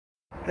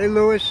Hey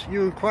Lewis,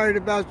 you inquired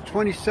about the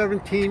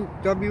 2017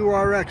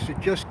 WRX. It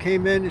just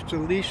came in. It's a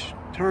lease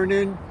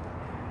turn-in.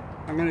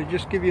 I'm going to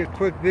just give you a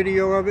quick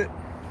video of it.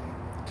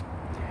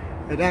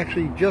 It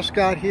actually just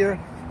got here.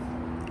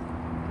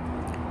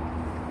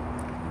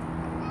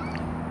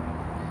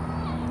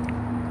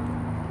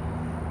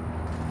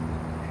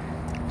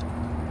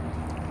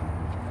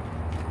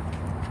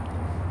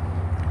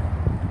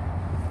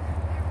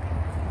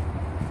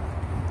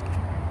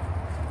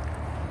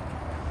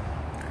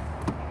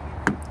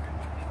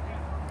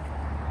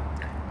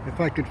 If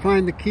I could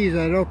find the keys,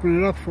 I'd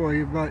open it up for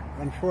you, but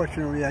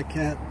unfortunately I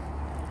can't.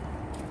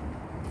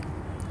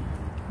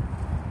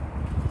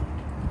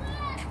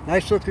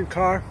 Nice looking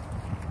car.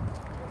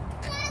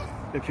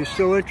 If you're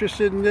still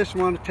interested in this,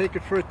 want to take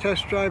it for a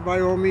test drive, by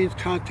all means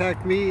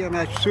contact me. I'm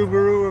at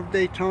Subaru of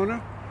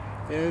Daytona.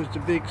 There's the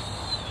big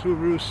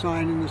Subaru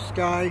sign in the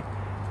sky,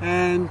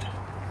 and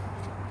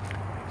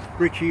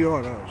Ritchie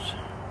Autos.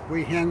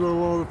 We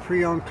handle all the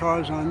pre-owned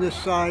cars on this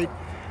side.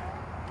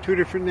 Two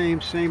different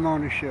names, same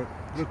ownership.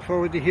 Look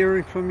forward to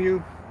hearing from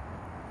you.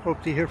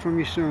 Hope to hear from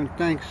you soon.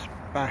 Thanks.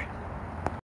 Bye.